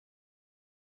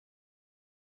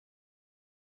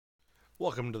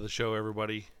Welcome to the show,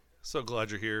 everybody. So glad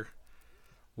you're here.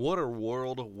 What a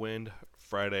whirlwind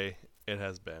Friday it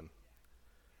has been.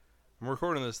 I'm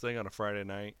recording this thing on a Friday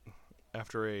night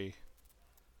after a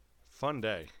fun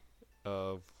day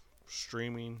of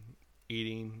streaming,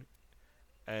 eating,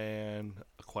 and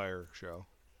a choir show.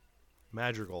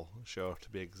 Madrigal show, to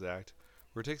be exact,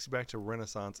 where it takes you back to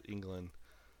Renaissance England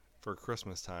for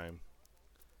Christmas time.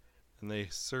 And they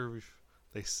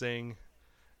sing,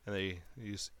 and they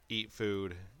just eat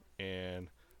food, and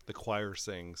the choir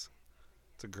sings.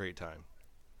 It's a great time.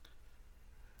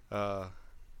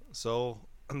 So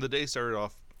the day started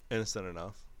off innocent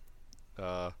enough.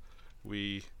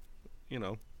 We,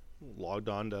 logged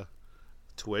on to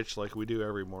Twitch like we do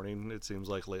every morning, it seems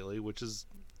like lately, which is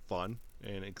fun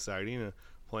and exciting.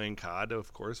 Playing COD,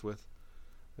 of course, with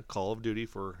Call of Duty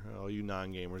for all you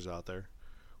non-gamers out there,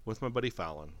 with my buddy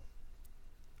Fallon.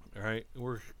 All right,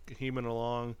 we're heaving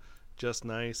along just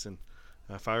nice, and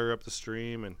I fire up the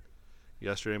stream, and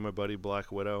yesterday my buddy Black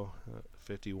Widow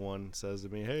 51 says to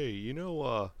me, hey,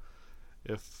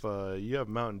 if you have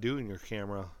Mountain Dew in your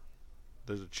camera,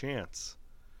 there's a chance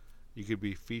you could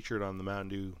be featured on the Mountain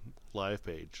Dew live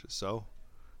page. So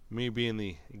me being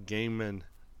the gaming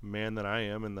man that I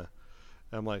am,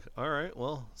 I'm like, all right,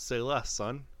 well, say less,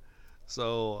 son.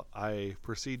 So I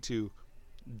proceed to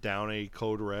down a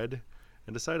code red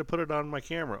and decide to put it on my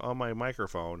camera, on my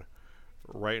microphone,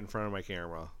 right in front of my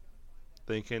camera,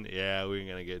 thinking, yeah, we ain't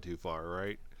gonna get too far,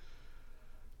 right?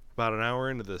 About an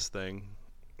hour into this thing,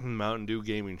 Mountain Dew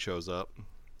Gaming shows up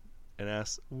and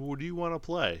asks, well, do you want to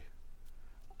play?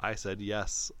 I said,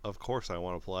 yes, of course I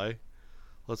want to play.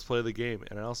 Let's play the game.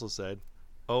 And I also said,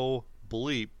 oh,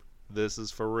 bleep, this is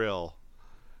for real.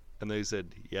 And they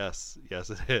said, yes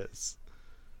it is.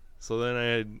 So then I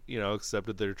had,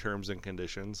 accepted their terms and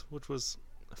conditions, which was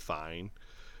fine.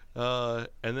 And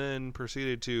then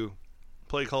proceeded to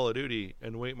play Call of Duty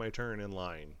and wait my turn in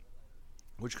line,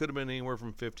 which could have been anywhere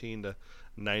from 15 to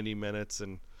 90 minutes.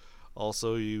 And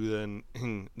also you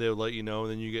then, they would let you know,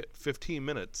 and then you get 15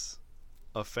 minutes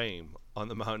of fame on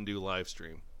the Mountain Dew live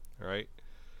stream. All right.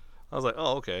 I was like,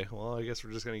 oh, okay. Well, I guess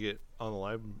we're just going to get on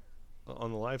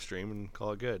the live stream and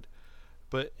call it good.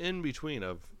 But in between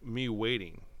of me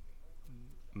waiting,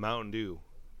 Mountain Dew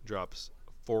drops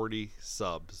 40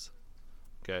 subs.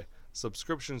 Okay,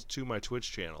 subscriptions to my Twitch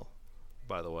channel,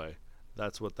 by the way.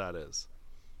 That's what that is.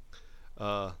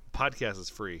 Podcast is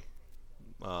free.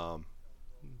 You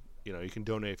can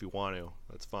donate if you want to.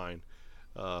 That's fine.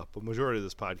 But majority of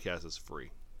this podcast is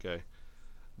free. Okay,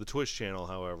 the Twitch channel,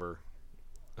 however,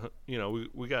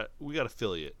 we got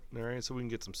affiliate. All right, so we can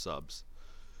get some subs.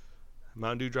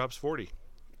 Mountain Dew drops 40.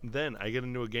 Then I get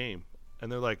into a game,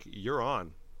 and they're like, you're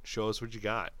on. Show us what you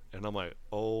got. And I'm like,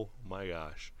 oh my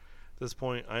gosh. At this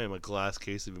point, I am a glass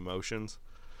case of emotions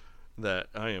that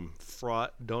I am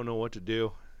fraught, don't know what to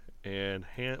do, and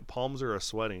palms are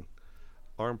sweating.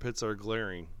 Armpits are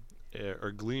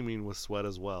gleaming with sweat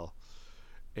as well.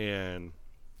 And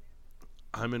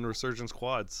I'm in Resurgence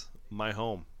Quads, my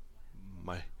home,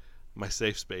 my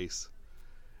safe space.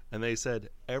 And they said,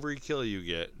 every kill you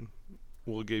get,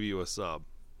 we'll give you a sub.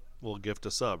 We'll gift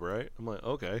a sub, right? I'm like,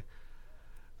 okay.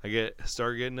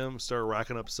 Start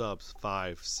racking up subs,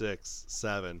 5, 6,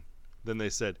 7. Then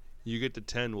they said, you get to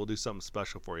 10, we'll do something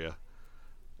special for you.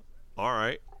 All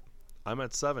right. I'm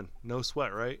at 7. No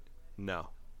sweat, right? No.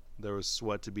 There was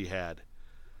sweat to be had.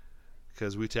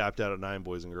 Because we tapped out at 9,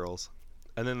 boys and girls.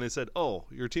 And then they said, oh,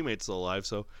 your teammate's still alive,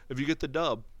 so if you get the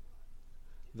dub,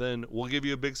 then we'll give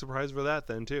you a big surprise for that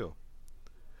then, too.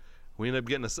 We ended up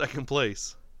getting a second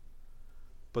place.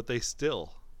 But they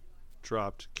still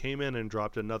came in and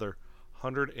dropped another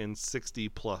 160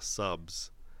 plus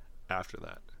subs after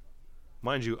that.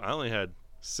 Mind you, I only had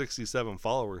 67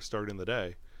 followers starting the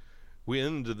day. We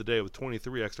ended the day with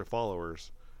 23 extra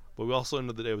followers, but we also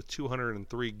ended the day with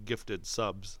 203 gifted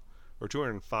subs, or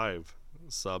 205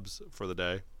 subs for the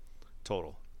day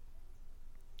total.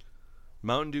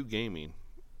 Mountain Dew Gaming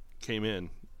came in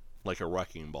like a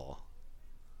wrecking ball.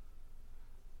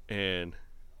 And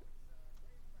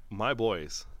my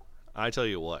boys, I tell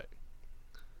you what,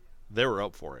 they were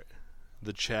up for it.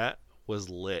 The chat was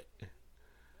lit.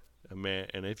 Man,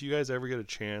 and if you guys ever get a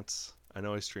chance, I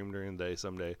know I stream during the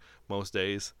day most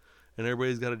days, and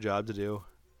everybody's got a job to do.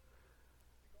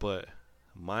 But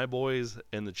my boys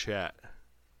in the chat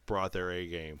brought their A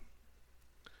game.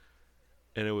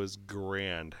 And it was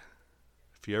grand.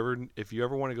 If you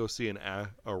ever want to go see a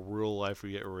real life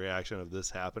reaction of this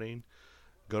happening,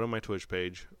 go to my Twitch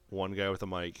page, One Guy with a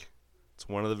Mic. It's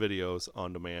one of the videos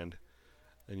on demand,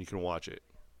 and you can watch it.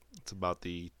 It's about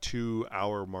the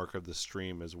 2-hour mark of the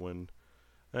stream is when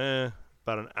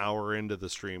about an hour into the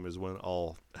stream is when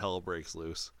all hell breaks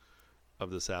loose of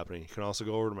this happening. You can also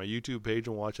go over to my YouTube page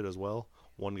and watch it as well.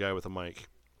 One Guy with a Mic.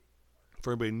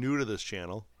 For anybody new to this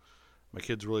channel, my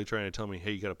kid's really trying to tell me,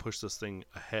 hey, you got to push this thing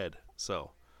ahead.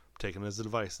 So I'm taking his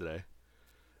advice today.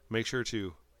 Make sure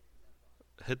to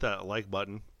hit that like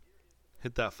button,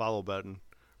 hit that follow button,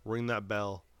 ring that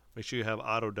bell. Make sure you have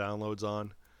auto downloads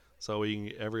on, so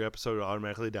every episode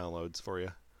automatically downloads for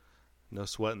you. No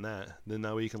sweating that. Then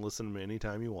that way you can listen to me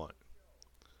anytime you want.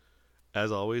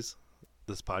 As always,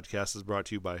 this podcast is brought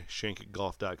to you by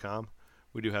shankitgolf.com.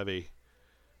 We do have a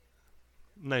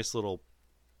nice little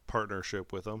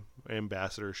partnership with them,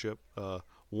 ambassadorship.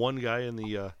 One guy in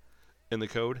the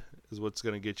code is what's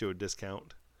going to get you a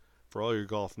discount for all your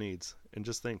golf needs. And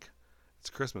just think, it's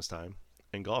Christmas time,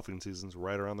 and golfing season's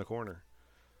right around the corner.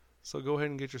 So go ahead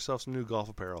and get yourself some new golf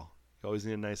apparel. You always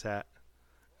need a nice hat.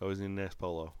 You always need a nice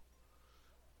polo.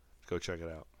 Go check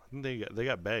it out. I think they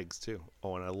got bags too.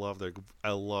 Oh, and I love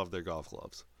their golf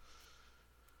gloves.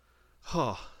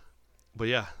 Huh. But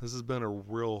yeah, this has been a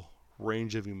real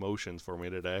range of emotions for me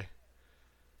today.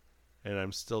 And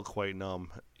I'm still quite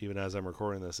numb, even as I'm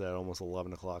recording this at almost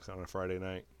 11 o'clock on a Friday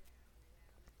night.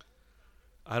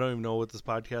 I don't even know what this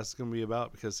podcast is going to be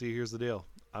about because, see, here's the deal.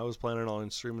 I was planning on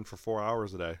streaming for 4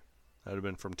 hours a day. That would have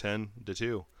been from 10 to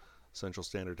 2 Central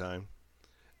Standard Time.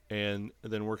 And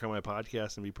then work on my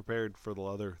podcast and be prepared for the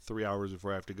other 3 hours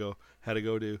before I had to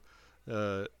go to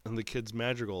the kids'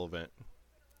 Madrigal event.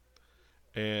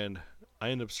 And I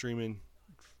ended up streaming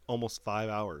almost 5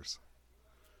 hours.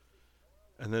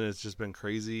 And then it's just been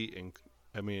crazy. And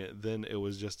I mean, then it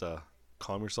was just a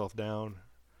calm yourself down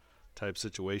type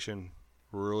situation.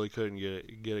 Really couldn't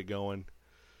get it going.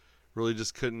 Really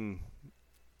just couldn't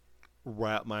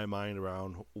wrap my mind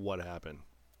around what happened.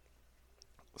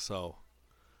 So,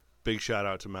 big shout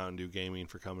out to Mountain Dew Gaming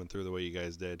for coming through the way you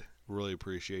guys did. Really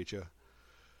appreciate you.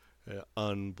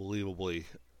 Unbelievably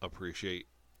appreciate.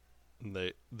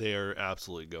 They are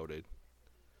absolutely goated.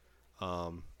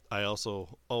 I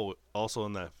also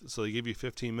in that, so they give you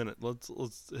 15 minutes.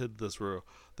 Let's hit this real.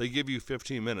 They give you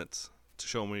 15 minutes to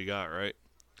show them what you got, right?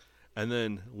 And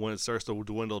then when it starts to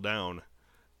dwindle down,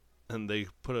 and they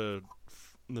put a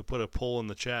poll in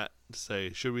the chat to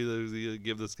say, should we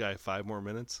give this guy 5 more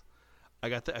minutes? I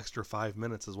got the extra 5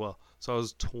 minutes as well. So I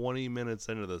was 20 minutes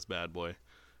into this bad boy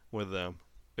with them.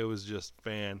 It was just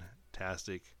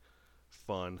fantastic,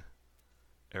 fun,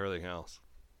 everything else.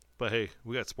 But hey,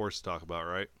 we got sports to talk about,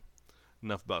 right?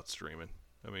 Enough about streaming.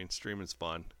 I mean, streaming's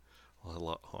fun.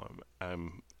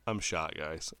 I'm shot,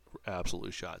 guys.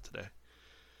 Absolutely shot today.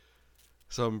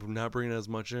 So I'm not bringing as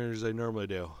much energy as I normally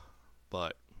do,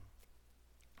 but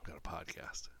I've got a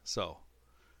podcast. So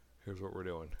here's what we're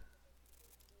doing.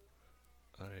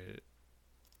 What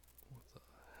the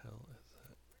hell is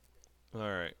that? All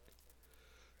right.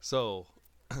 So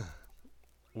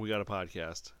we got a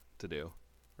podcast to do,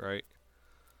 right?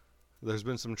 There's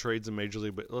been some trades in Major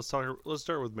League. Let's start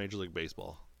with Major League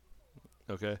Baseball.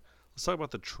 Okay, let's talk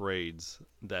about the trades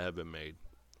that have been made.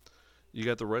 You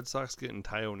got the Red Sox getting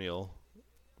Tyler O'Neill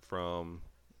from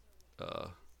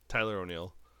the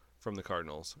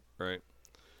Cardinals, right?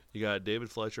 You got David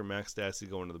Fletcher, Max Stassi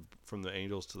going from the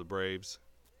Angels to the Braves.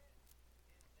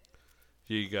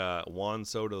 You got Juan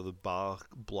Soto, the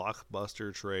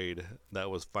blockbuster trade that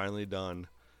was finally done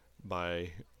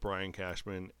by Brian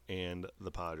Cashman and the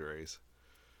Padres.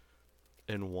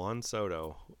 And Juan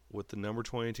Soto with the number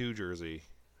 22 jersey.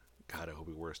 God, I hope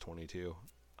he wears 22.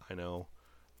 I know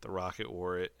the Rocket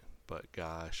wore it, but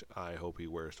gosh, I hope he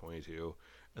wears 22.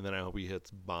 And then I hope he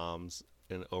hits bombs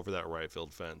over that right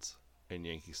field fence in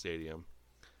Yankee Stadium.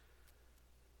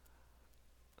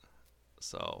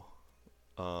 So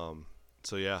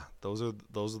yeah, those are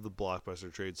the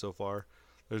blockbuster trades so far.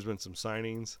 There's been some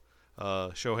signings.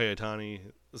 Shohei Ohtani,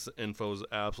 this info is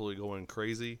absolutely going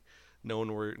crazy. No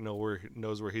one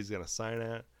knows where he's going to sign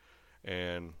at,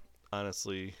 and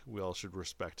honestly, we all should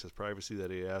respect his privacy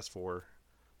that he asked for.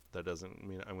 That doesn't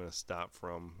mean I'm going to stop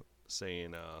from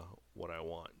saying what I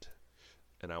want,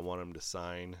 and I want him to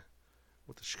sign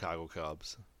with the Chicago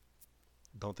Cubs.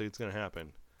 Don't think it's going to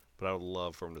happen, but I would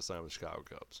love for him to sign with the Chicago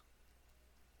Cubs.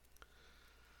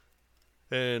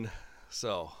 And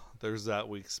so there's that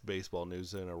week's baseball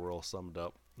news in a real summed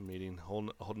up meeting.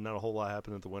 Not a whole lot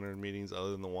happened at the winter meetings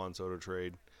other than the Juan Soto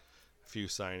trade. A few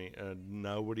signing.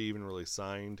 Nobody even really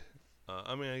signed.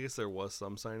 I mean, I guess there was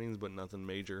some signings, but nothing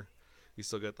major. You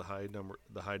still got the high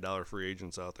dollar free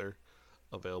agents out there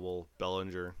available.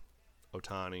 Bellinger,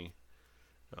 Ohtani.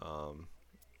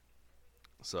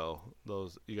 So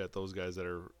you got those guys that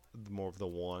are more of the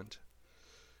want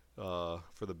for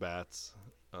the bats.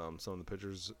 Some of the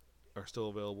pitchers are still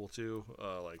available too.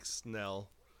 Like Snell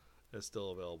is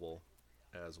still available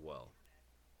as well.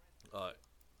 Uh,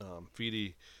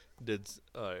 Feedy did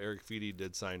Eric Feedy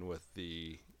did sign with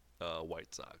the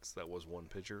White Sox. That was one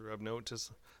pitcher of note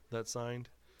that signed.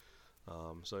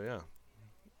 So yeah.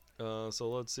 So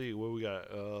let's see what we got.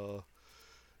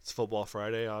 It's Football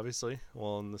Friday, obviously.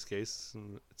 Well, in this case,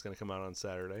 it's going to come out on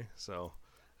Saturday. So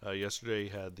yesterday you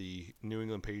had the New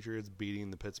England Patriots beating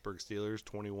the Pittsburgh Steelers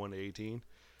 21-18.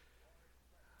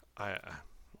 I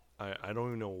don't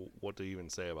even know what to even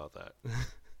say about that.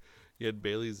 You had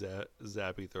Bailey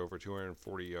Zappi throw for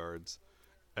 240 yards.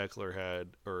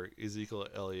 Ezekiel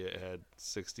Elliott had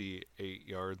 68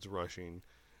 yards rushing,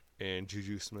 and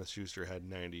Juju Smith-Schuster had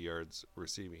 90 yards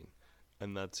receiving.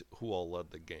 And that's who all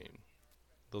led the game.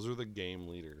 Those are the game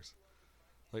leaders.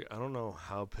 Like, I don't know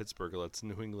how Pittsburgh lets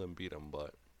New England beat them,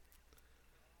 but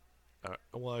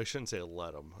well, I shouldn't say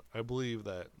let them. I believe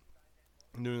that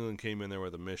New England came in there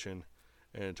with a mission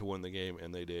and to win the game,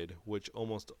 and they did, which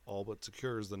almost all but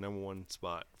secures the number one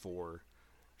spot for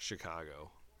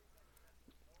Chicago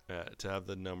to have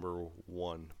the number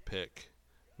one pick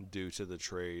due to the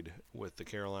trade with the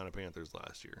Carolina Panthers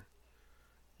last year.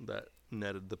 That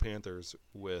netted the Panthers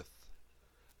with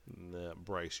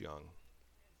Bryce Young.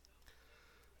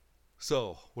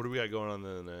 So, what do we got going on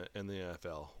in the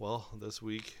NFL? Well, this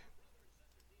week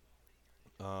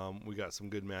we got some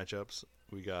good matchups.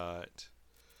 We got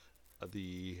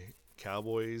the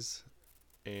Cowboys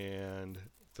and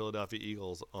Philadelphia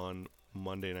Eagles on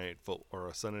Monday night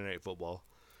or Sunday night football,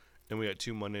 and we got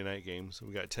two Monday night games.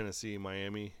 We got Tennessee,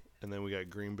 Miami, and then we got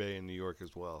Green Bay and New York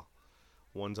as well.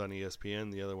 One's on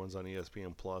ESPN, the other one's on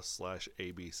ESPN Plus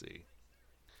 /ABC.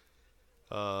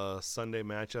 Sunday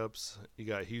matchups, you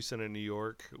got Houston and New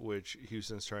York, which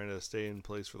Houston's trying to stay in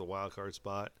place for the wild card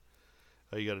spot.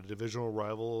 You got a divisional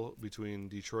rival between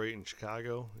Detroit and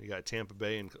Chicago. You got Tampa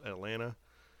Bay and Atlanta.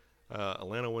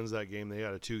 Atlanta wins that game. They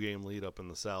got a 2-game lead up in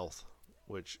the South,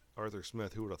 which Arthur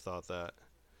Smith, who would have thought that?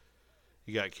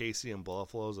 You got KC and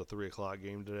Buffalo as a 3 o'clock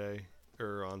game today,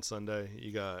 or on Sunday.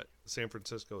 You got San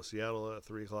Francisco, Seattle at a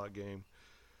 3 o'clock game.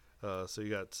 So you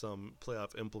got some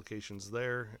playoff implications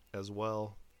there as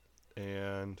well.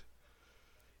 And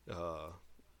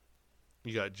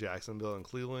you got Jacksonville and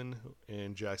Cleveland,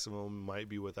 and Jacksonville might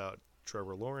be without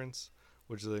Trevor Lawrence,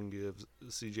 which then gives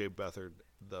C.J. Beathard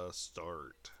the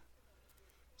start.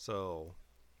 So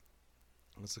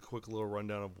that's a quick little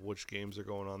rundown of which games are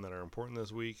going on that are important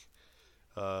this week.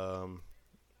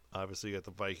 Obviously, you got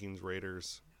the Vikings,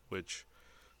 Raiders, which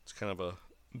it's kind of a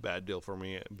bad deal for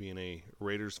me being a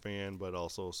Raiders fan, but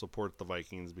also support the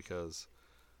Vikings because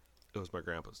it was my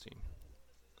grandpa's team.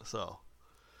 So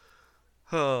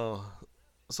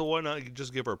why not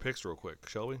just give our picks real quick,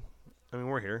 shall we? I mean,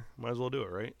 we're here. Might as well do it,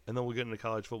 right? And then we'll get into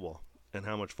college football and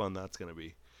how much fun that's going to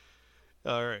be.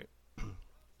 All right.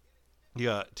 You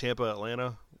got Tampa,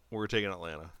 Atlanta. We're taking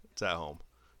Atlanta. It's at home.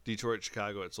 Detroit,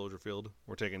 Chicago at Soldier Field.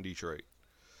 We're taking Detroit.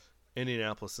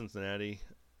 Indianapolis, Cincinnati.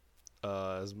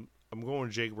 I'm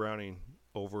going Jake Browning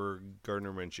over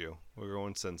Gardner Minshew. We're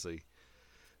going Cincy.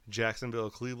 Jacksonville,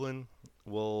 Cleveland.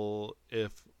 Well,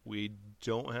 if we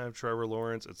don't have Trevor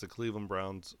Lawrence, it's a Cleveland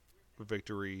Browns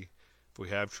victory. If we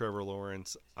have Trevor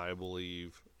Lawrence, I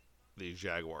believe the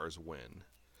Jaguars win.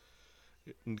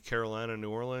 Carolina,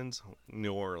 New Orleans.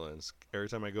 Every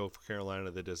time I go for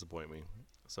Carolina, they disappoint me.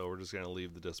 So we're just going to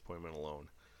leave the disappointment alone.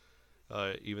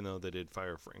 Even though they did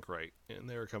fire Frank Wright, and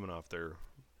they were coming off their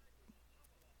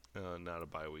not a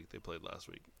bye week. They played last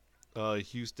week.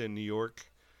 Houston, New York.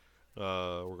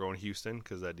 We're going Houston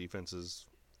because that defense is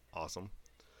awesome.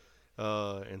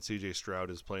 And C.J. Stroud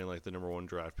is playing like the number one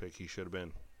draft pick he should have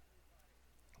been.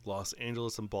 Los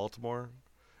Angeles and Baltimore.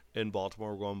 In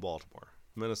Baltimore, we're going Baltimore.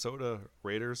 Minnesota,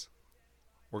 Raiders.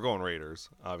 We're going Raiders.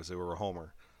 Obviously, we're a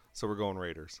homer, so we're going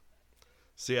Raiders.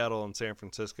 Seattle and San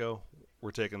Francisco.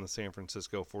 We're taking the San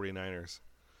Francisco 49ers.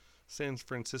 San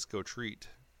Francisco treat.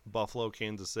 Buffalo,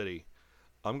 Kansas City.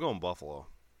 I'm going Buffalo.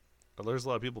 There's a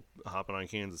lot of people hopping on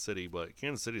Kansas City, but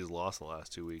Kansas City has lost the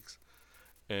last 2 weeks.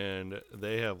 And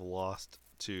they have lost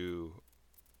to,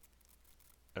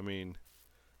 I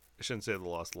shouldn't say they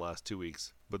lost the last 2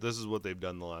 weeks, but this is what they've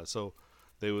done the last. So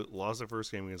they lost their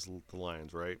first game against the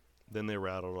Lions, right? Then they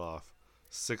rattled off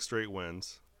 6 straight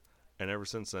wins. And ever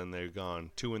since then, they've gone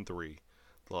 2-3. They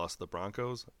lost to the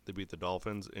Broncos. They beat the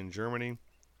Dolphins in Germany,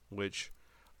 which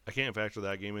I can't factor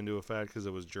that game into a fact because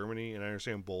it was Germany, and I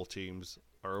understand both teams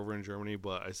are over in Germany,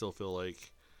 but I still feel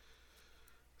like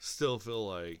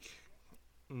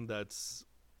that's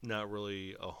not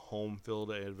really a home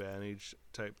field advantage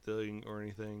type thing or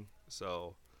anything.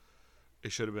 So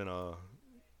it should have been a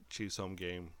Chiefs home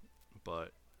game,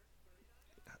 but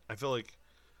I feel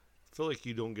like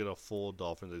you don't get a full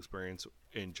Dolphins experience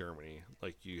in Germany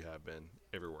like you have been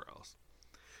everywhere else.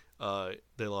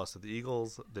 They lost to the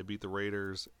Eagles, they beat the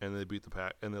Raiders, and they beat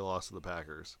the and they lost to the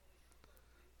Packers.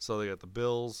 So they got the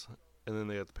Bills, and then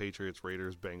they got the Patriots,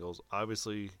 Raiders, Bengals.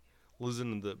 Obviously,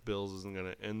 losing to the Bills isn't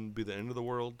going to be the end of the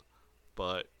world,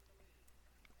 but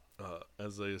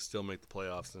as they still make the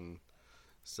playoffs and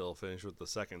still finish with the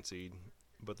second seed,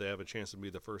 but they have a chance to be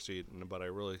the first seed. But I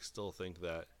really still think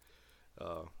that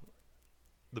uh,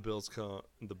 the Bills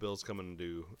come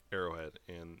into Arrowhead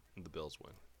and the Bills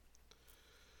win.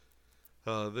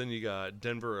 Then you got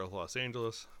Denver or Los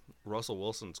Angeles. Russell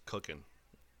Wilson's cooking,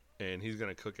 and he's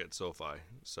going to cook at SoFi.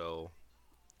 So,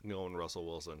 going Russell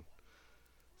Wilson.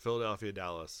 Philadelphia,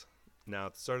 Dallas. Now,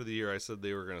 at the start of the year, I said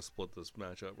they were going to split this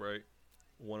matchup, right?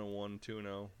 1-1,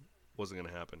 2-0. Wasn't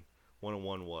going to happen.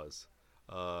 1-1 was.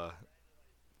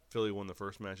 Philly won the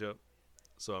first matchup,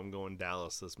 so I'm going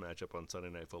Dallas this matchup on Sunday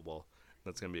Night Football.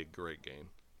 That's going to be a great game.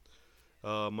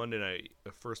 Monday night,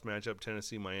 first matchup,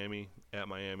 Tennessee, Miami, at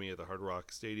Miami at the Hard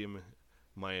Rock Stadium.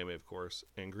 Miami, of course,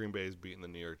 and Green Bay's beating the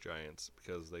New York Giants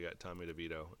because they got Tommy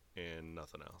DeVito and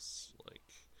nothing else. Like,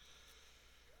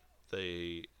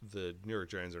 the New York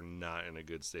Giants are not in a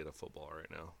good state of football right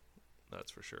now.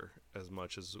 That's for sure. As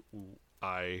much as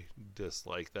I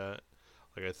dislike that,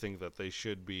 like, I think that they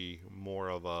should be more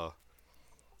of a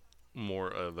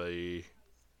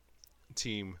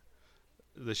team.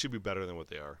 They should be better than what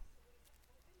they are.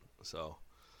 So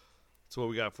that's what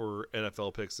we got for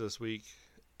NFL picks this week.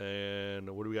 And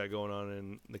what do we got going on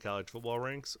in the college football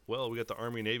ranks? Well, we got the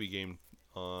Army-Navy game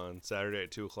on Saturday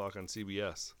at 2 o'clock on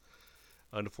CBS.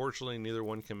 Unfortunately, neither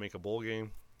one can make a bowl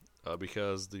game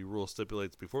because the rule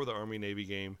stipulates before the Army-Navy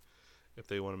game, if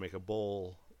they want to make a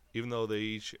bowl, even though they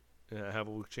each have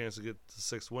a chance to get to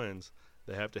 6 wins,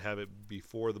 they have to have it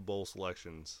before the bowl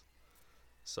selections.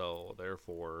 So,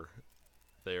 therefore,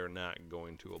 they are not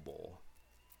going to a bowl.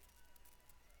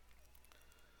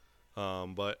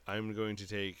 But I'm going to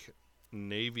take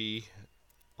Navy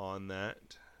on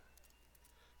that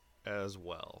as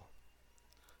well.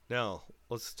 Now,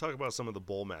 let's talk about some of the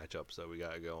bowl matchups that we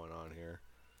got going on here.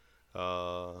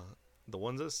 The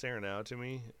ones that stand out to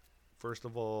me, first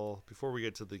of all, before we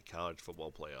get to the college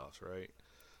football playoffs, right?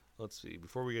 Let's see.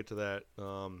 Before we get to that,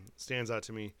 stands out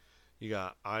to me, you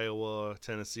got Iowa,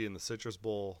 Tennessee in the Citrus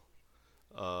Bowl,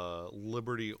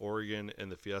 Liberty, Oregon,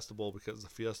 and the Fiesta Bowl, because the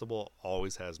Fiesta Bowl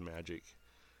always has magic,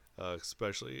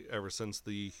 especially ever since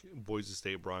the Boise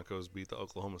State Broncos beat the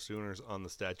Oklahoma Sooners on the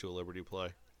Statue of Liberty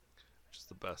play, which is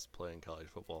the best play in college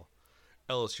football.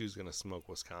 LSU's going to smoke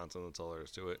Wisconsin. That's all there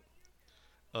is to it.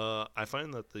 I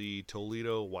find that the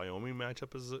Toledo-Wyoming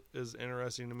matchup is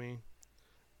interesting to me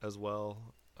as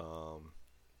well.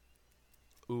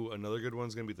 Another good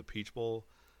one's going to be the Peach Bowl,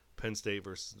 Penn State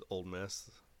versus Ole Miss.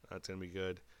 That's going to be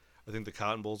good. I think the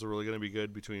Cotton Bowls are really going to be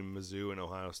good between Mizzou and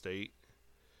Ohio State.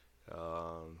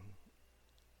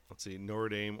 Let's see, Notre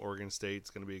Dame, Oregon State's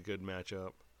going to be a good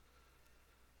matchup.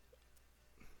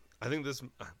 I think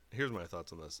here's my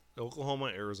thoughts on this. Oklahoma,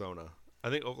 Arizona. I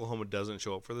think Oklahoma doesn't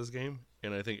show up for this game,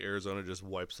 and I think Arizona just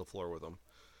wipes the floor with them.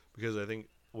 Because I think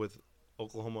with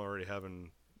Oklahoma already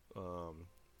having,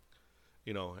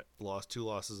 lost 2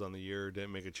 losses on the year,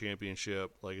 didn't make a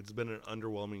championship. Like, it's been an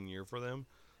underwhelming year for them.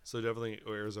 So definitely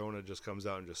Arizona just comes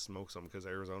out and just smokes them because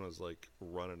Arizona's, like,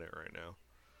 running it right now.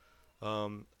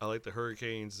 I like the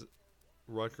Hurricanes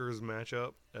Rutgers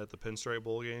matchup at the Pinstripe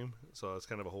Bowl game, so it's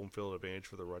kind of a home field advantage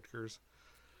for the Rutgers.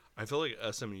 I feel like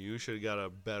SMU should have got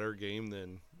a better game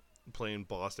than playing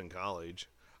Boston College.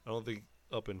 I don't think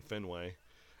up in Fenway.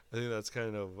 I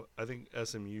think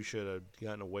SMU should have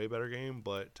gotten a way better game,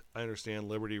 but I understand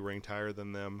Liberty ranked higher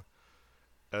than them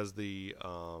as the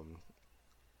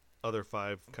other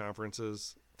 5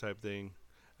 conferences type thing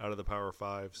out of the Power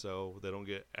 5, so they don't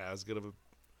get as good of a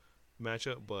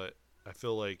matchup, but I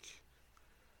feel like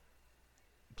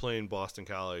playing Boston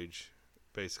College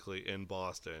basically in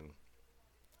Boston,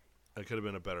 it could have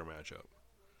been a better matchup.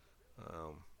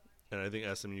 And I think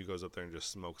SMU goes up there and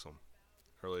just smokes them.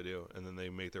 I really do. And then they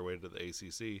make their way to the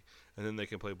ACC, and then they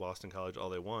can play Boston College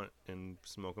all they want and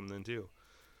smoke them then too.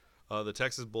 The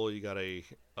Texas Bowl, you got a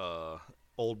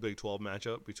old Big 12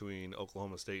 matchup between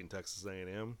Oklahoma State and Texas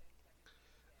A&M.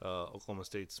 Oklahoma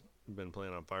State's been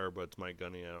playing on fire, but it's Mike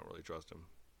Gundy. I don't really trust him.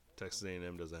 Texas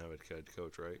A&M doesn't have a head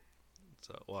coach, right?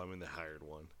 So, they hired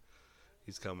one.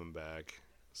 He's coming back.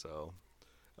 So,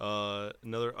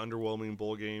 another underwhelming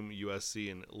bowl game,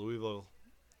 USC and Louisville.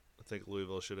 I think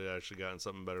Louisville should have actually gotten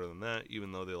something better than that,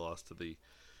 even though they lost to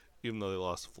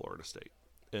Florida State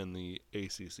in the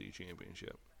ACC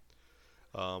championship.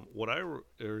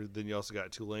 Then you also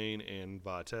got Tulane and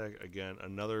Vatech. Again,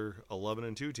 another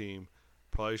 11-2 team.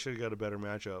 Probably should have got a better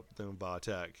matchup than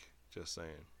Vatech. Just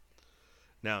saying.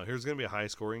 Now, here's going to be a high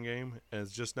scoring game, and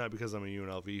it's just not because I'm a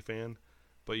UNLV fan,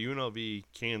 but UNLV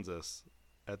Kansas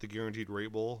at the Guaranteed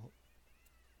Rate Bowl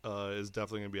is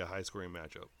definitely going to be a high scoring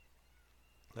matchup.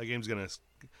 That game's going to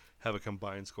have a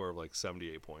combined score of like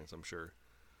 78 points, I'm sure.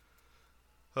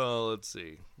 Let's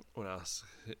see. What else?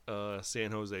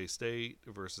 San Jose State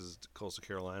versus Coastal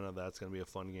Carolina. That's going to be a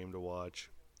fun game to watch.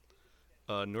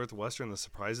 Northwestern, the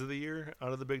surprise of the year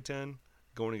out of the Big Ten,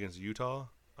 going against Utah,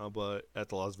 but at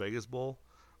the Las Vegas Bowl.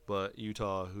 But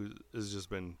Utah, who has just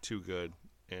been too good,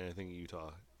 and I think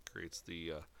Utah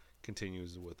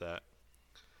continues with that.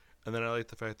 And then I like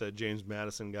the fact that James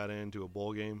Madison got into a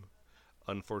bowl game.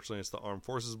 Unfortunately, it's the Armed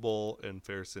Forces Bowl in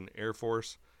Ferguson Air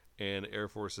Force, and Air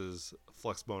Force's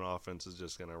flexbone offense is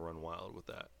just going to run wild with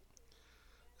that.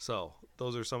 So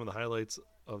those are some of the highlights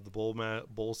of the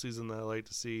bowl season that I like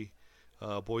to see.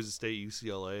 Boise State,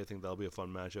 UCLA, I think that'll be a fun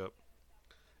matchup.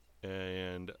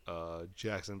 And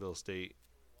Jacksonville State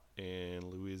and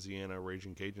Louisiana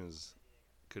Raging Cajuns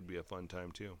could be a fun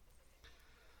time too.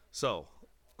 So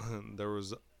there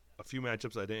was a few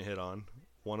matchups I didn't hit on.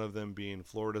 One of them being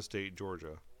Florida State,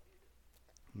 Georgia.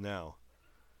 Now,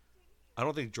 I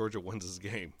don't think Georgia wins this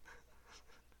game.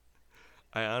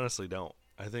 I honestly don't.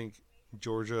 I think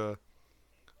Georgia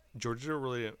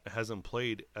really hasn't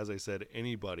played, as I said,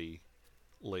 anybody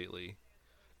lately.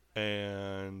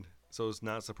 And so it's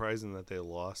not surprising that they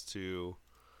lost to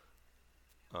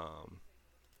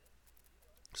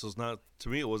to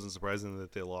me it wasn't surprising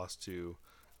that they lost to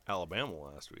Alabama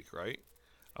last week, right?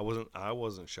 I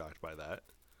wasn't shocked by that.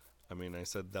 I mean, I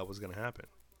said that was going to happen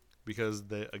because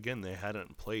they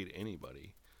hadn't played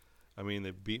anybody. I mean,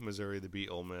 they beat Missouri, they beat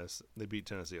Ole Miss, they beat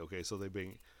Tennessee. Okay, so they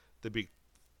beat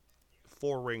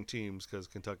 4 ranked teams because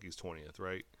Kentucky's 20th,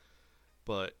 right?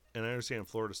 And I understand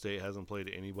Florida State hasn't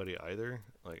played anybody either.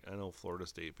 Like, I know Florida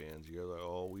State fans, you're like,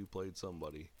 oh, we played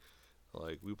somebody.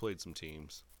 Like, we played some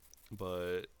teams.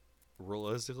 But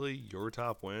realistically, your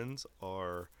top wins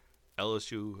are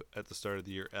LSU at the start of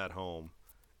the year at home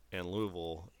and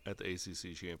Louisville at the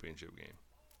ACC championship game.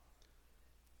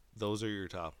 Those are your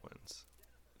top wins.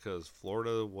 Because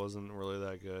Florida wasn't really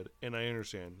that good. And I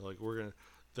understand. Like,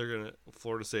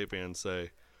 Florida State fans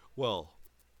say, well,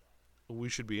 we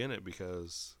should be in it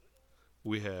because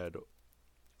we had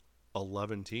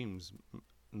 11 teams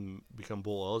become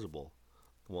bowl eligible.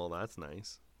 Well, that's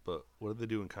nice, but what did they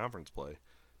do in conference play?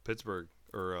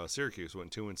 Syracuse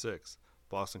went 2-6,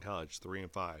 Boston College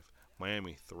 3-5,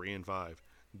 Miami 3-5,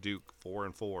 Duke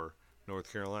 4-4,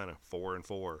 North Carolina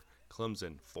 4-4,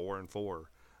 Clemson 4-4,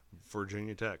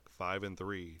 Virginia Tech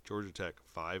 5-3, Georgia Tech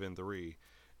 5-3,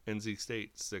 NC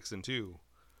State 6-2.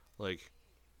 Like,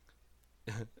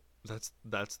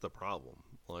 that's the problem.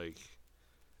 Like,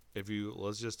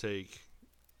 let's just take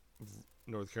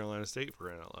North Carolina State for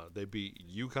crying out loud. They beat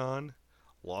UConn,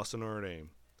 lost to Notre Dame.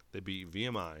 They beat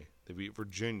VMI. They beat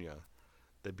Virginia.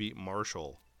 They beat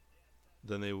Marshall.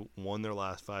 Then they won their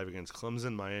last 5 against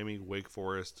Clemson, Miami, Wake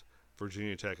Forest,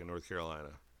 Virginia Tech, and North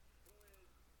Carolina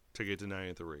to get to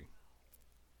 9-3.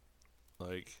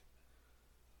 Like,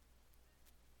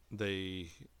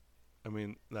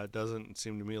 that doesn't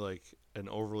seem to me like an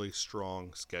overly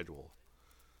strong schedule.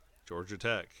 Georgia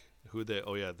Tech,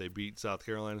 they beat South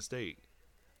Carolina State.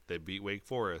 They beat Wake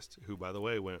Forest, who, by the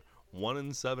way, went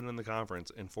 1-7 in the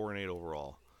conference and 4-8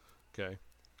 overall. Okay.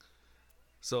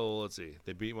 So let's see.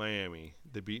 They beat Miami.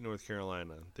 They beat North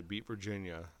Carolina. They beat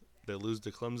Virginia. They lose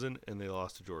to Clemson and they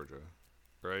lost to Georgia.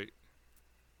 Right?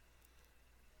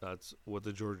 That's what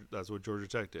Georgia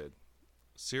Tech did.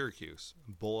 Syracuse,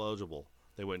 bowl eligible.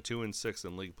 They went 2-6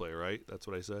 in league play, right? That's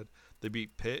what I said. They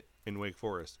beat Pitt and Wake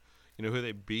Forest. You know who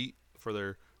they beat for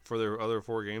their other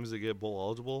 4 games to get bowl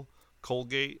eligible?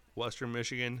 Colgate, Western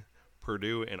Michigan,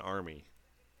 Purdue, and Army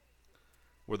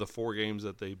were the 4 games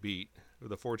that they beat, or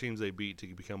the 4 teams they beat to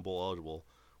become bowl eligible,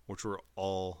 which were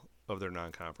all of their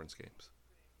non-conference games.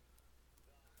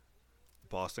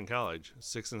 Boston College,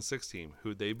 6-6 team.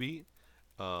 Who'd they beat?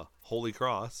 Holy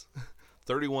Cross,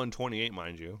 31-28,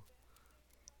 mind you.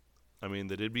 I mean,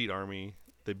 they did beat Army.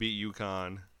 They beat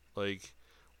UConn. Like,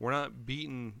 we're not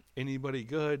beating anybody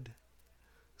good,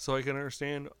 so I can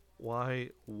understand why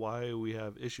we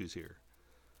have issues here.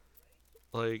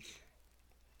 Like,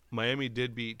 Miami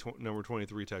did beat number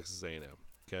 23 Texas A&M,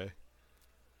 okay?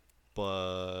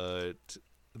 But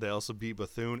they also beat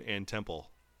Bethune and Temple.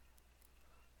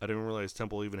 I didn't realize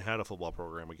Temple even had a football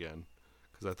program again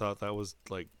because I thought that was,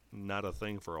 like, not a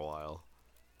thing for a while.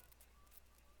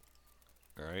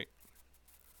 All right?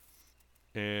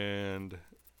 And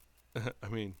I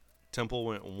mean, Temple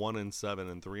went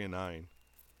 1-7 and 3-9.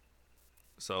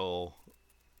 So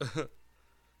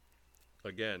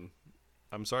again,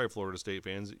 I'm sorry, Florida State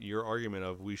fans. Your argument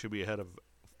of we should be ahead of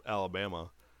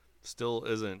Alabama still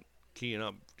isn't keying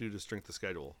up due to strength of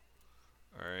schedule.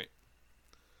 All right.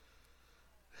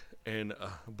 And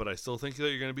but I still think that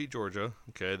you're going to beat Georgia.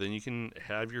 Okay, then you can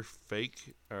have your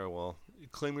fake, or well,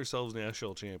 claim yourselves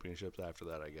national championships after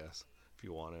that, I guess, if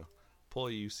you want to. Pull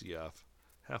a UCF,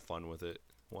 have fun with it.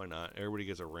 Why not? Everybody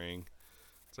gets a ring.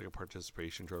 It's like a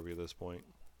participation trophy at this point.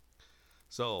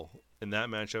 So in that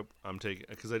matchup, I'm taking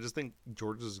because I just think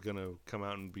Georgia's going to come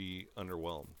out and be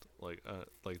underwhelmed. Like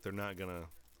they're not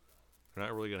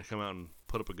really gonna come out and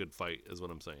put up a good fight, is what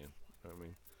I'm saying. I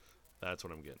mean, that's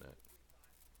what I'm getting at.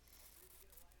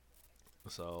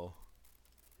 So,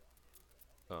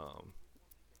 um,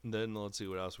 then let's see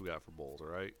what else we got for bowls. All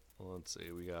right, let's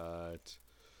see. We got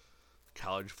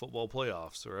college football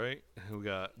playoffs. All right, we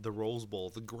got the Rose Bowl,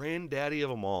 the granddaddy of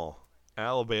them all,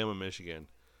 Alabama, Michigan.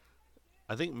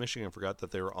 I think Michigan forgot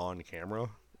that they were on camera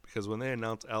because when they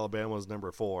announced Alabama was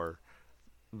number 4,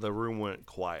 the room went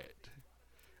quiet.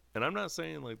 And I'm not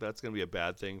saying like that's going to be a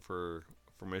bad thing for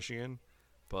Michigan,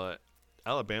 but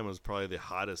Alabama is probably the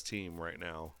hottest team right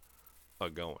now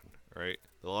going, right?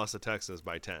 They lost to Texas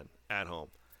by 10 at home.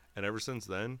 And ever since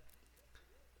then,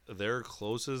 their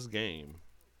closest game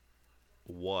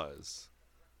was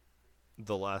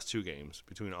the last 2 games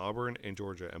between Auburn and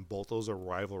Georgia, and both those are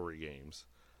rivalry games.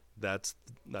 That's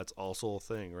also a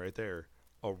thing right there,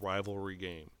 a rivalry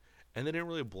game. And they didn't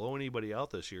really blow anybody out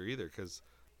this year either because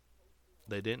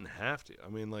they didn't have to. I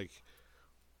mean, like,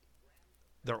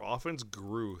 their offense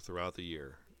grew throughout the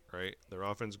year, right? Their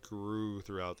offense grew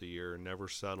throughout the year, never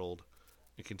settled,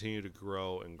 and continued to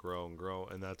grow and grow and grow.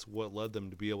 And that's what led them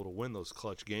to be able to win those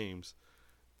clutch games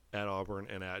at Auburn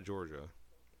and at Georgia.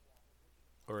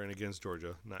 Or and against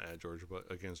Georgia, not at Georgia, but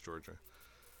against Georgia.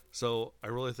 So I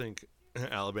really think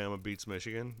Alabama beats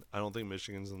Michigan. I don't think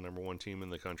Michigan's the number 1 team in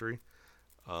the country.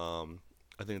 I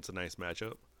think it's a nice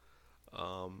matchup.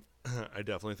 I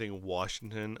definitely think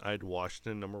Washington. I had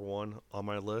Washington number 1 on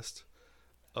my list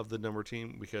of the number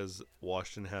team because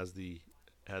Washington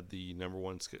had the number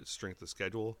 1 strength of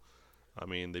schedule. I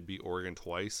mean, they beat Oregon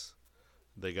twice.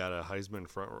 They got a Heisman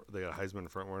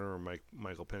front runner,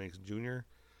 Michael Penix Jr.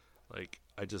 Like,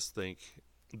 I just think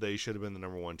they should have been the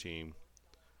number 1 team.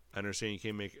 I understand you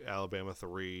can't make Alabama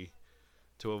 3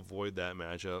 to avoid that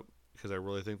matchup because I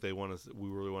really think we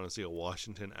really want to see a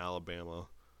Washington Alabama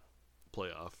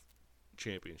playoff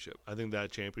championship. I think that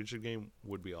championship game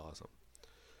would be awesome.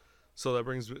 So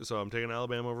I'm taking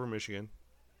Alabama over Michigan.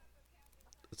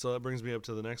 So that brings me up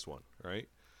to the next one, right?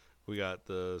 We got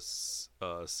the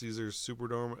Caesars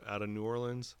Superdome out of New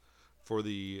Orleans for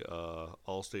the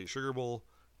All-State Sugar Bowl,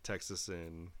 Texas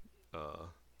and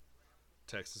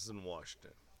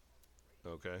Washington.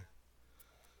 Okay,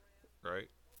 right?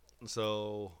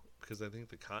 So because I think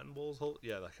the Cotton Bowl's the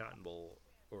Cotton Bowl,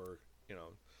 or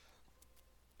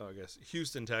I guess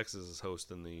Houston, Texas is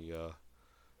hosting the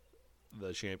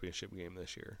championship game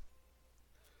this year.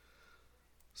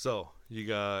 So you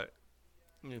got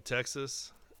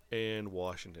Texas and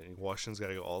Washington. Washington's got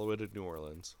to go all the way to New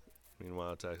Orleans.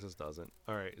 Meanwhile, Texas doesn't.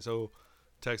 All right, so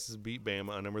Texas beat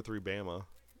Bama, number 3 Bama.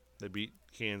 They beat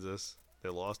Kansas. They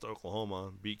lost to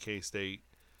Oklahoma, beat K-State,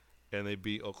 and they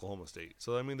beat Oklahoma State.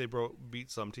 So, I mean, they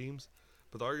beat some teams,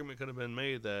 but the argument could have been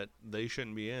made that they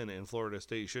shouldn't be in and Florida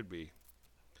State should be.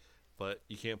 But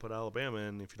you can't put Alabama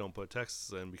in if you don't put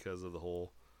Texas in because of the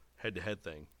whole head-to-head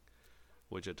thing,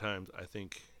 which at times I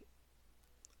think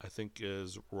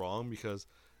is wrong because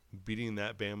beating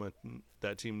that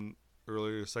team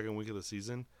earlier second week of the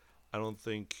season, I don't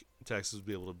think Texas will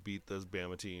be able to beat this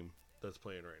Bama team that's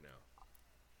playing right now.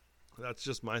 That's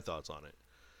just my thoughts on it.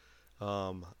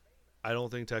 I don't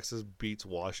think Texas beats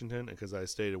Washington because I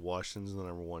stated Washington's the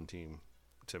number 1 team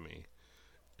to me.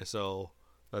 So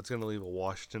that's going to leave a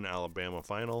Washington-Alabama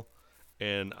final.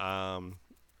 And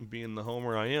being the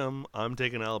homer I am, I'm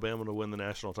taking Alabama to win the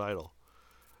national title.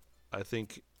 I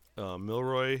think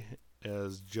Milroy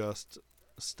has just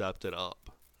stepped it up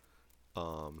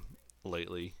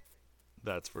lately.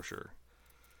 That's for sure.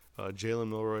 Jalen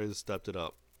Milroy has stepped it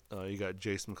up. You got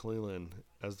Jason McClellan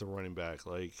as the running back,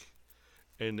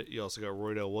 and you also got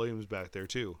Roydell Williams back there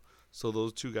too. So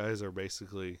those 2 guys are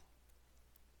basically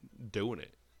doing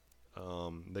it.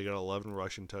 They got 11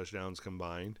 rushing touchdowns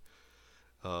combined.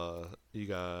 You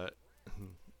got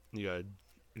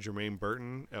Jermaine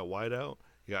Burton at wideout.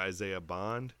 You got Isaiah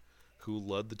Bond, who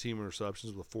led the team in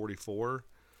receptions with 44,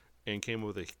 and came up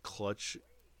with a clutch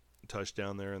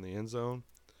touchdown there in the end zone.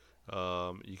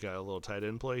 You got a little tight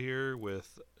end play here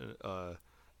with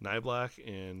Nyblack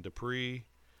and Dupree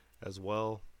as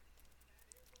well.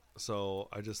 So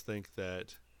I just think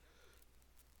that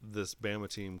this Bama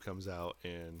team comes out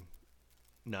and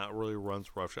not really runs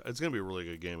roughshod. It's going to be a really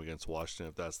good game against Washington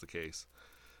if that's the case.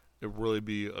 It'll really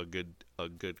be a good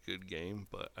game.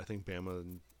 But I think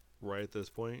Bama, right at this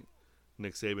point,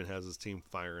 Nick Saban has his team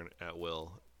firing at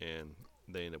will, and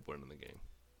they end up winning the game.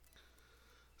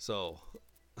 So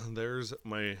there's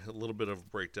my little bit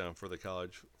of breakdown for the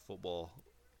college football.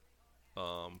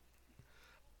 All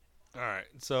right,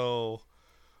 so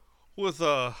with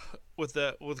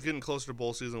getting closer to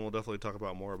bowl season, we'll definitely talk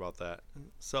about more about that.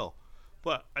 So,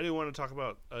 but I do want to talk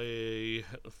about a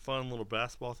fun little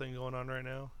basketball thing going on right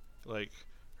now. Like,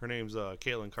 her name's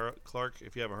Caitlin Clark.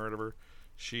 If you haven't heard of her,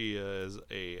 she is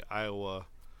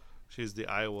She's the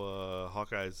Iowa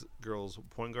Hawkeyes girls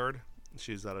point guard.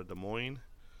 She's out of Des Moines.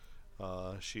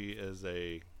 She is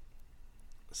a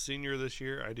senior this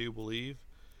year, I do believe.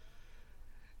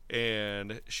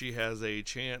 And she has a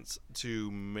chance to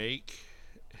make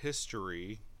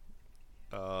history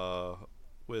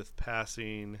with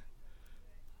passing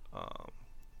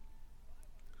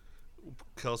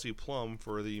Kelsey Plum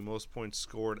for the most points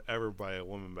scored ever by a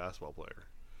women basketball player.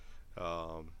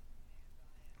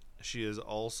 She is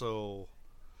also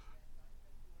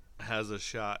has a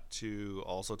shot to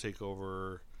also take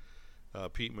over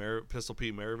Pistol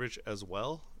Pete Maravich as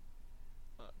well,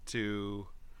 to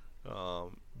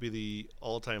be the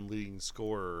all-time leading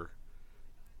scorer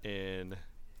in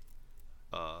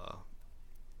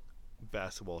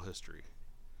basketball history.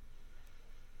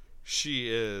 She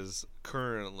is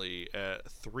currently at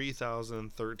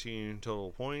 3,013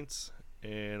 total points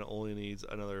and only needs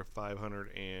another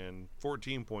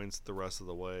 514 points the rest of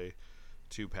the way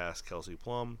to pass Kelsey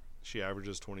Plum. She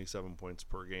averages 27 points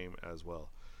per game as well.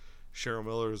 Cheryl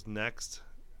Miller is next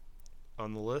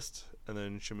on the list, and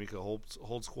then Shamika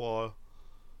Holdsclaw,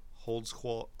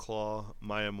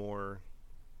 Maya Moore,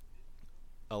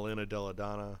 Elena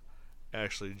Deladonna,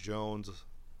 Ashley Jones.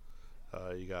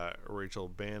 You got Rachel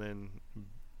Banham,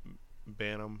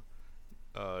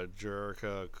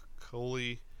 Jerica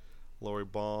Coley, Lori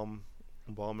Ballman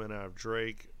out of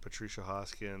Drake, Patricia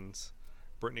Hoskins,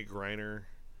 Brittany Griner,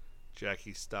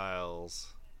 Jackie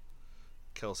Stiles,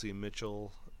 Kelsey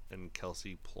Mitchell, and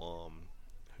Kelsey Plum,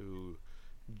 who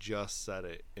just said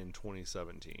it in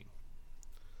 2017.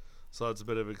 So that's a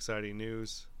bit of exciting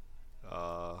news.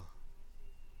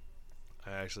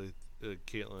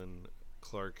 Caitlin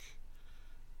Clark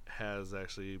has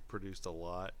actually produced a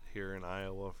lot here in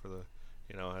Iowa for the,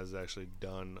 has actually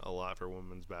done a lot for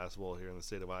women's basketball here in the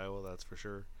state of Iowa, that's for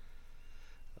sure.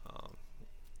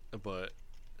 But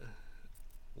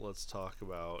let's talk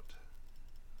about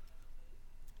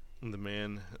the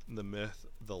man, the myth,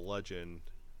 the legend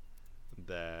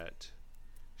that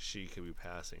she could be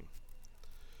passing.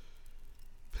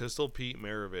 Pistol Pete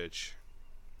Maravich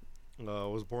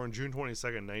was born June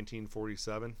 22nd,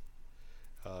 1947.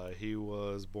 He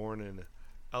was born in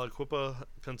Aliquippa,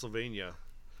 Pennsylvania,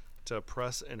 to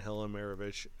Press and Helen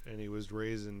Maravich, and he was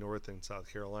raised in North and South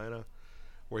Carolina,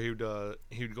 where he would go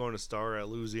on to star at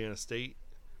Louisiana State,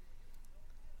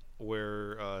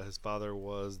 where his father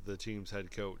was the team's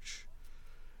head coach.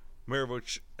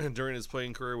 Maravich, during his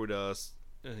playing career,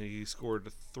 he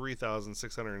scored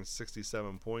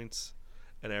 3,667 points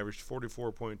and averaged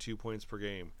 44.2 points per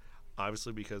game,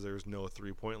 obviously because there was no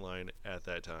three-point line at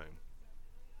that time.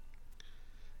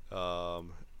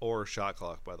 Or shot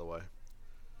clock, by the way.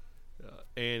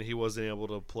 And he wasn't able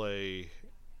to play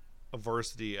a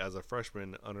varsity as a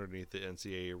freshman underneath the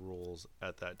NCAA rules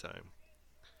at that time.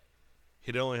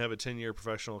 He'd only have a 10-year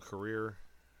professional career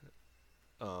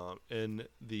in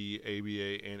the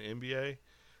ABA and NBA,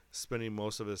 spending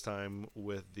most of his time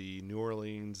with the New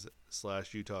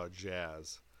Orleans/Utah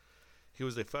Jazz. He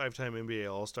was a 5-time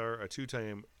NBA All-Star, a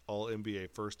 2-time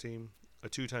All-NBA first team, a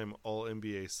 2-time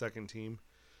All-NBA second team.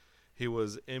 He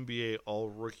was NBA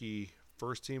All-Rookie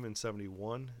first team in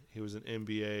 71. He was an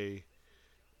NBA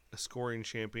scoring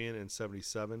champion in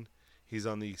 77. He's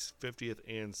on the 50th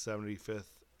and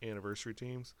 75th anniversary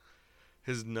teams.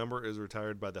 His number is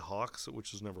retired by the Hawks,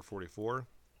 which is number 44.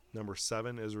 Number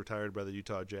 7 is retired by the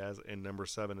Utah Jazz, and number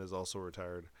 7 is also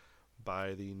retired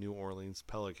by the New Orleans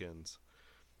Pelicans.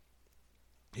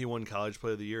 He won College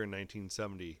Player of the Year in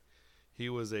 1970. He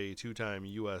was a 2-time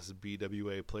U.S.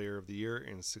 BWA Player of the Year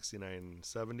in 69 and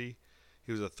 70.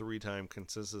 He was a 3-time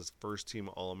consensus first-team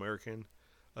All-American,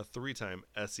 a 3-time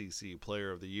SEC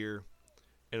Player of the Year,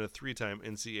 and a 3-time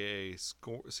NCAA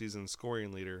season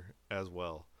scoring leader as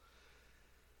well.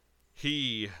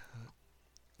 He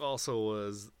Also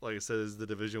was, like I said, is the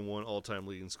Division I all-time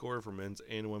leading scorer for men's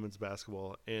and women's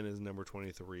basketball, and his number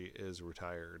 23 is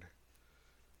retired.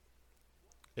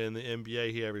 In the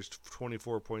NBA, he averaged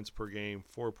 24 points per game,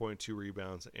 4.2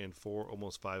 rebounds, and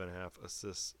almost 5.5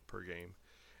 assists per game.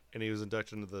 And he was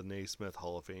inducted into the Naismith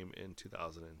Hall of Fame in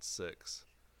 2006.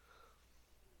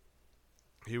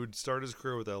 He would start his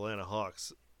career with the Atlanta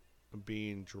Hawks,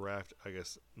 being drafted, I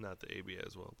guess not the ABA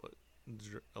as well, but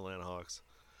Atlanta Hawks,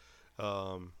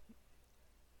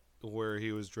 where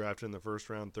he was drafted in the first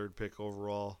round, third pick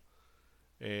overall,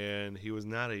 and he was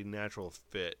not a natural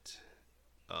fit.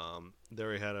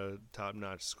 There he had a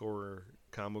top-notch scorer,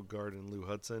 combo guard in Lou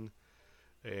Hudson,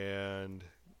 and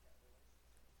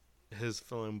his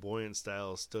flamboyant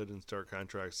style stood in stark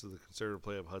contrast to the conservative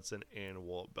play of Hudson and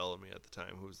Walt Bellamy at the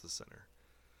time, who was the center.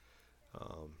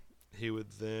 He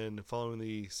would then, following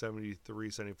the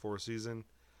 73-74 season,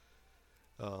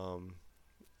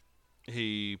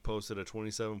 he posted a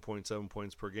 27.7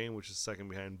 points per game, which is second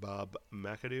behind Bob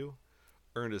McAdoo.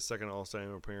 Earned his second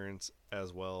All-Star appearance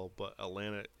as well, but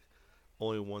Atlanta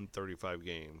only won 35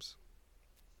 games.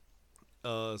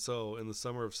 So in the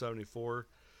summer of 74,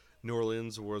 New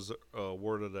Orleans was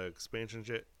awarded an expansion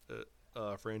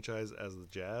franchise as the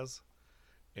Jazz,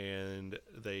 and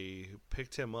they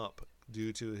picked him up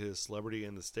due to his celebrity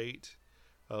in the state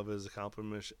of his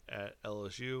accomplishments at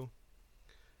LSU.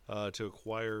 To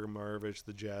acquire Maravich,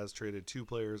 the Jazz traded 2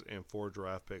 players and 4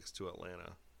 draft picks to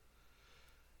Atlanta.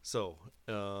 So,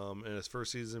 in his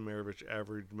first season,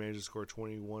 Maravich managed to score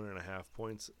 21.5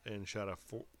 points and shot a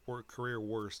career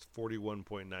worst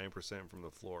 41.9% from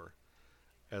the floor,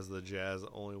 as the Jazz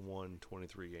only won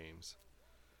 23 games.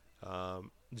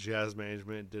 Jazz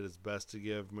management did its best to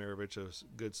give Maravich a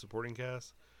good supporting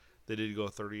cast. They did go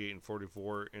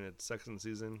 38-44 in its second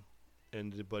season,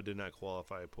 but did not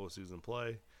qualify postseason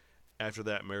play. After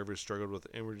that, Maravich struggled with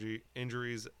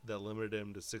injuries that limited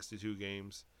him to 62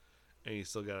 games, and he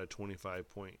still got a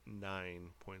 25.9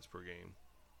 points per game.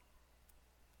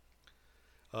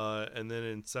 And then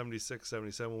in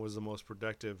 76-77 was the most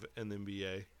productive in the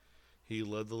NBA. He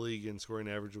led the league in scoring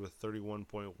average with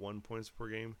 31.1 points per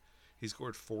game. He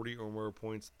scored 40 or more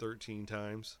points 13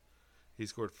 times. He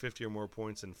scored 50 or more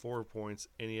points in 4 points,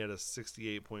 and he had a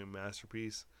 68-point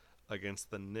masterpiece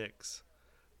against the Knicks,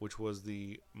 which was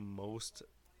the most,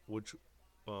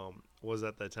 was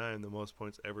at that time the most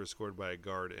points ever scored by a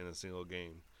guard in a single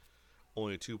game.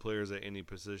 Only 2 players at any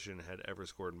position had ever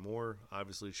scored more.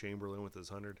 Obviously, Chamberlain with his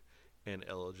 100, and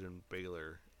Elgin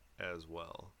Baylor as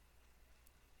well.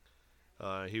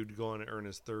 He would go on to earn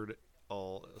his 3rd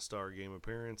All-Star Game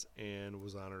appearance and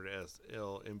was honored as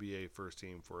NBA First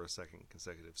Team for a 2nd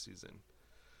consecutive season.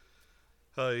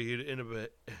 He'd end up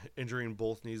injuring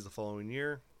both knees the following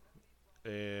year,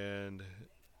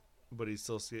 but he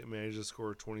still managed to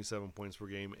score 27 points per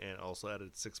game and also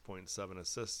added 6.7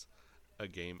 assists a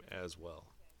game as well.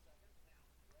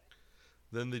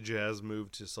 Then the Jazz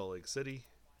moved to Salt Lake City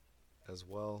as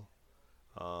well,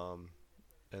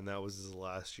 and that was his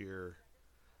last year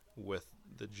with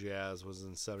the Jazz, was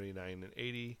in 79 and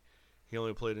 80. He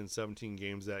only played in 17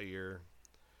 games that year,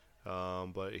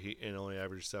 but he only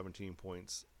averaged 17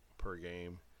 points per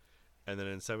game. And then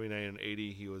in 79 and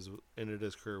 80, he ended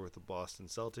his career with the Boston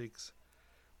Celtics,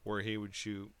 where he would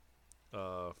shoot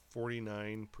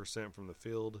 49% from the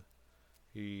field.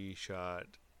 He shot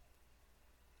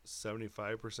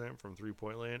 75% from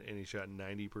three-point land, and he shot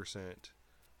 90%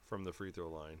 from the free throw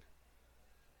line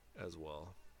as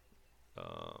well.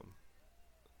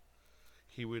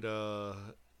 He would,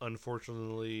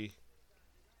 unfortunately,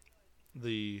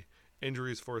 the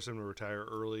injuries forced him to retire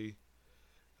early,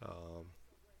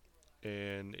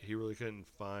 and he really couldn't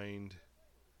find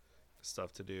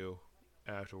stuff to do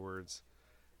afterwards.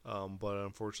 But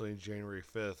unfortunately, January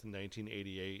 5th,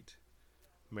 1988,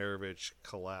 Maravich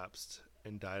collapsed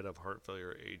and died of heart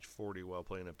failure at age 40 while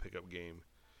playing a pickup game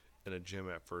in a gym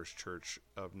at First Church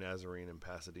of Nazarene in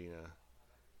Pasadena,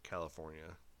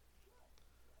 California.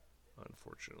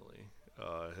 Unfortunately,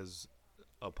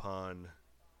 upon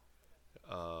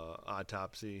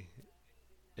autopsy,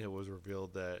 it was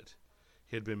revealed that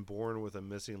he had been born with a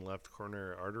missing left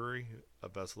coronary artery, a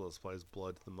vessel that supplies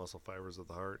blood to the muscle fibers of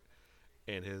the heart,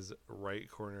 and his right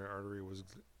coronary artery was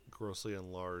grossly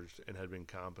enlarged and had been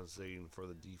compensating for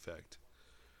the defect.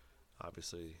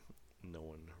 Obviously, no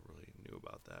one really knew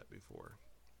about that before.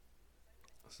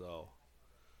 So,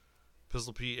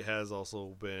 Pistol Pete has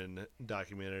also been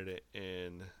documented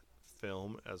in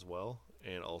film as well,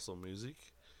 and also music.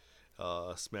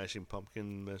 Smashing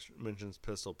Pumpkin mentions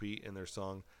Pistol Pete in their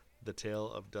song The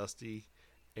Tale of Dusty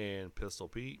and Pistol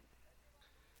Pete.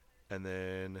 And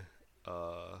then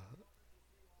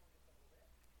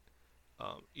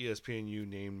ESPNU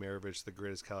named Maravich the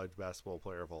greatest college basketball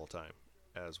player of all time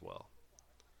as well.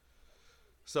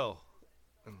 So,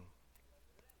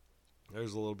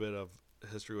 there's a little bit of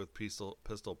history with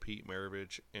Pistol Pete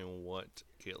Maravich and what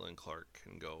Caitlin Clark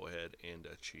can go ahead and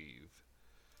achieve.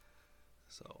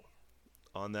 So,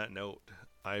 on that note,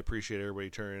 I appreciate everybody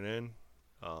turning in.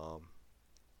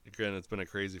 Again, it's been a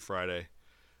crazy Friday.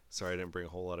 Sorry I didn't bring a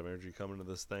whole lot of energy coming to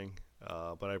this thing.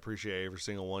 But I appreciate every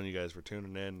single one of you guys for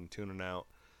tuning in and tuning out,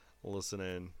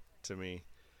 listening to me,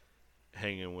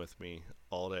 hanging with me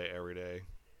all day, every day.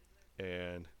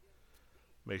 And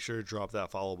make sure to drop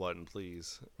that follow button,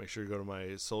 please. Make sure to go to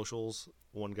my socials.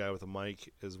 One Guy with a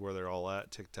Mic is where they're all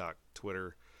at. TikTok,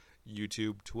 Twitter,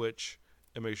 YouTube, Twitch.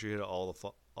 And make sure you hit all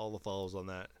the follows on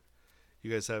that.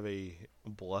 You guys have a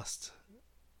blessed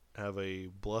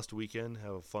weekend.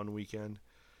 Have a fun weekend.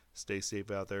 Stay safe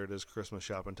out there. It is Christmas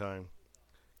shopping time.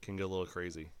 Can get a little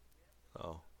crazy.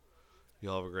 Oh,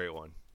 y'all have a great one.